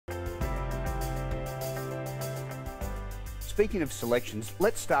speaking of selections,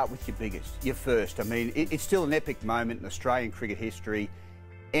 let's start with your biggest, your first. I mean, it's still an epic moment in Australian cricket history.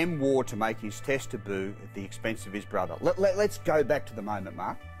 Waugh to make his Test debut at the expense of his brother. Let's go back to the moment,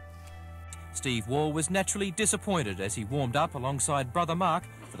 Mark. Steve Waugh was naturally disappointed as he warmed up alongside brother Mark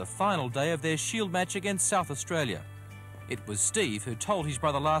for the final day of their Shield match against South Australia. It was Steve who told his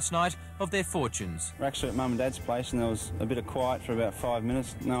brother last night of their fortunes. We're actually at Mum and Dad's place and there was a bit of quiet for about 5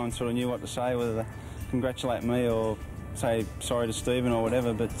 minutes. No one sort of knew what to say, whether to congratulate me or say sorry to Stephen or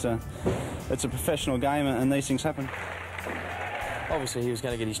whatever, but it's a professional game and these things happen. Obviously he was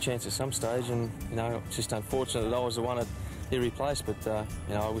going to get his chance at some stage, and you know, it's just unfortunate that I was the one that he replaced, but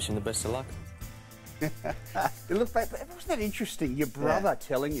you know, I wish him the best of luck. Look back, wasn't that interesting, your brother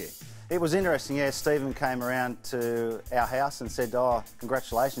telling you? It was interesting, yeah. Stephen came around to our house and said, "Oh,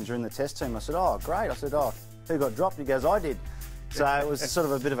 congratulations, you're in the Test team." I said, "Oh, great." I said, "Oh, who got dropped?" He goes, "I did." So it was sort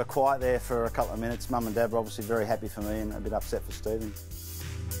of a bit of a quiet there for a couple of minutes. Mum and Dad were obviously very happy for me and a bit upset for Stephen.